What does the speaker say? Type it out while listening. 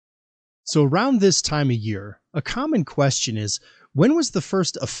So, around this time of year, a common question is, when was the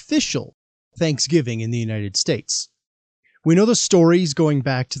first official Thanksgiving in the United States? We know the stories going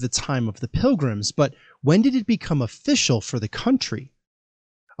back to the time of the Pilgrims, but when did it become official for the country?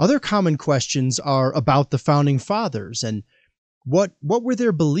 Other common questions are about the founding fathers and what were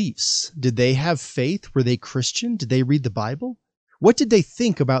their beliefs? Did they have faith? Were they Christian? Did they read the Bible? What did they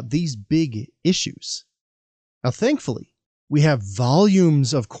think about these big issues? Now, thankfully, we have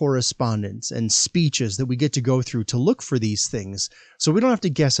volumes of correspondence and speeches that we get to go through to look for these things, so we don't have to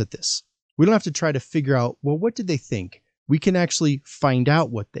guess at this. We don't have to try to figure out, well, what did they think? We can actually find out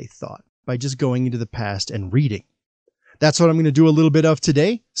what they thought by just going into the past and reading. That's what I'm going to do a little bit of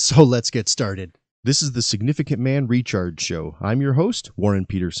today, so let's get started. This is the Significant Man Recharge Show. I'm your host, Warren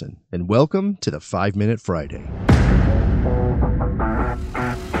Peterson, and welcome to the 5-Minute Friday.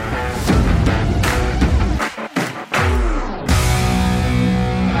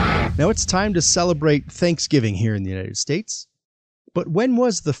 Now it's time to celebrate Thanksgiving here in the United States. But when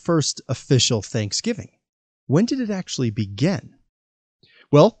was the first official Thanksgiving? When did it actually begin?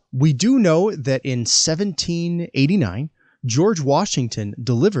 Well, we do know that in 1789, George Washington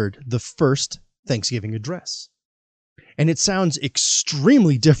delivered the first Thanksgiving address. And it sounds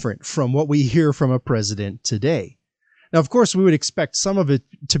extremely different from what we hear from a president today. Now, of course, we would expect some of it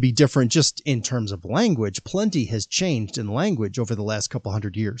to be different just in terms of language. Plenty has changed in language over the last couple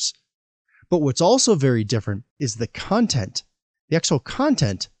hundred years. But what's also very different is the content, the actual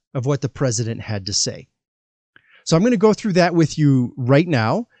content of what the president had to say. So I'm going to go through that with you right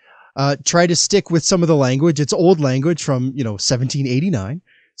now. Try to stick with some of the language. It's old language from, 1789.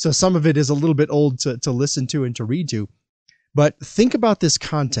 So some of it is a little bit old to listen to and to read to. But think about this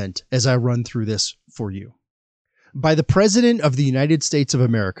content as I run through this for you. By the President of the United States of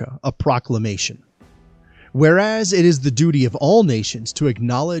America, a proclamation. Whereas it is the duty of all nations to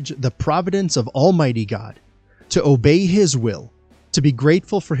acknowledge the providence of Almighty God, to obey His will, to be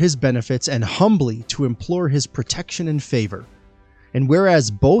grateful for His benefits, and humbly to implore His protection and favor. And whereas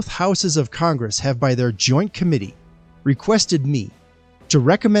both houses of Congress have by their joint committee requested me to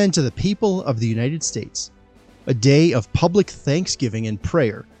recommend to the people of the United States a day of public thanksgiving and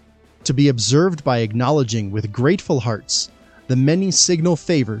prayer to be observed by acknowledging with grateful hearts the many signal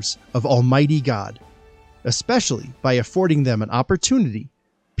favors of Almighty God, especially by affording them an opportunity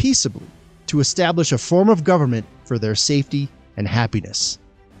peaceably to establish a form of government for their safety and happiness.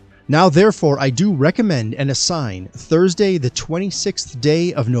 Now, therefore, I do recommend and assign Thursday, the 26th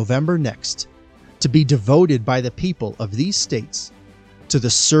day of November next, to be devoted by the people of these states to the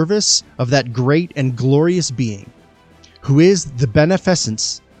service of that great and glorious being, who is the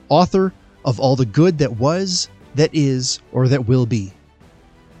beneficence, author of all the good that was, that is, or that will be,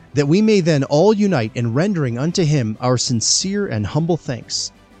 that we may then all unite in rendering unto Him our sincere and humble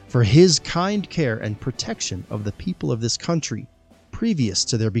thanks for His kind care and protection of the people of this country previous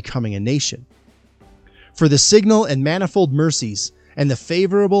to their becoming a nation, for the signal and manifold mercies and the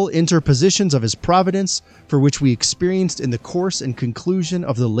favorable interpositions of His providence for which we experienced in the course and conclusion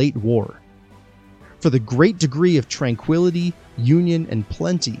of the late war, for the great degree of tranquility, union, and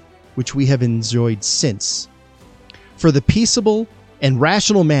plenty which we have enjoyed since, for the peaceable and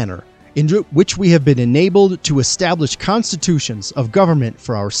rational manner in which we have been enabled to establish constitutions of government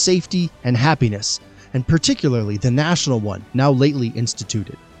for our safety and happiness, and particularly the national one now lately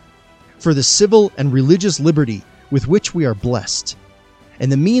instituted, for the civil and religious liberty with which we are blessed,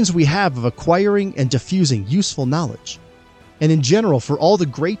 and the means we have of acquiring and diffusing useful knowledge, and in general for all the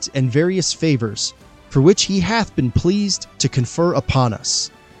great and various favors for which He hath been pleased to confer upon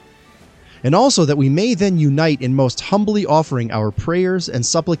us. And also that we may then unite in most humbly offering our prayers and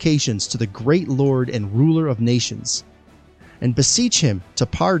supplications to the great Lord and ruler of nations, and beseech Him to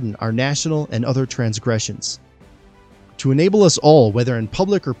pardon our national and other transgressions, to enable us all, whether in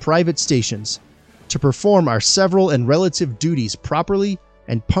public or private stations, to perform our several and relative duties properly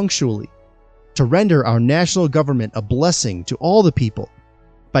and punctually, to render our national government a blessing to all the people,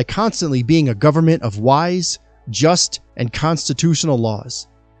 by constantly being a government of wise, just, and constitutional laws,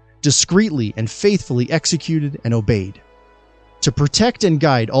 discreetly and faithfully executed and obeyed, to protect and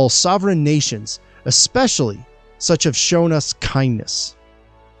guide all sovereign nations, especially such have shown us kindness,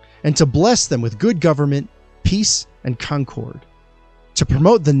 and to bless them with good government, peace, and concord, to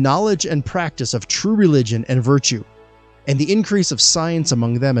promote the knowledge and practice of true religion and virtue, and the increase of science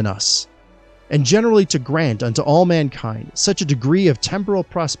among them and us, and generally to grant unto all mankind such a degree of temporal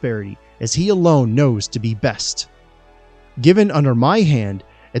prosperity as He alone knows to be best. Given under my hand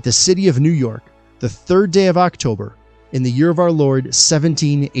at the city of New York, the 3rd day of October, in the year of our Lord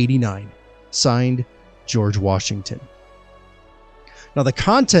 1789. Signed, George Washington. Now, the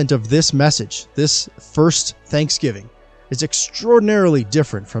content of this message, this first Thanksgiving, is extraordinarily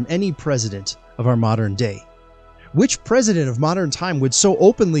different from any president of our modern day. Which president of modern time would so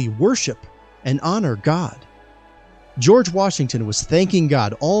openly worship and honor God? George Washington was thanking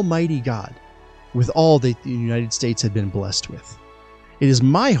God, Almighty God, with all that the United States had been blessed with. It is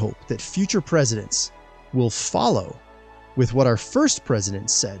my hope that future presidents will follow with what our first president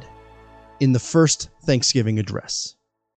said in the first Thanksgiving address.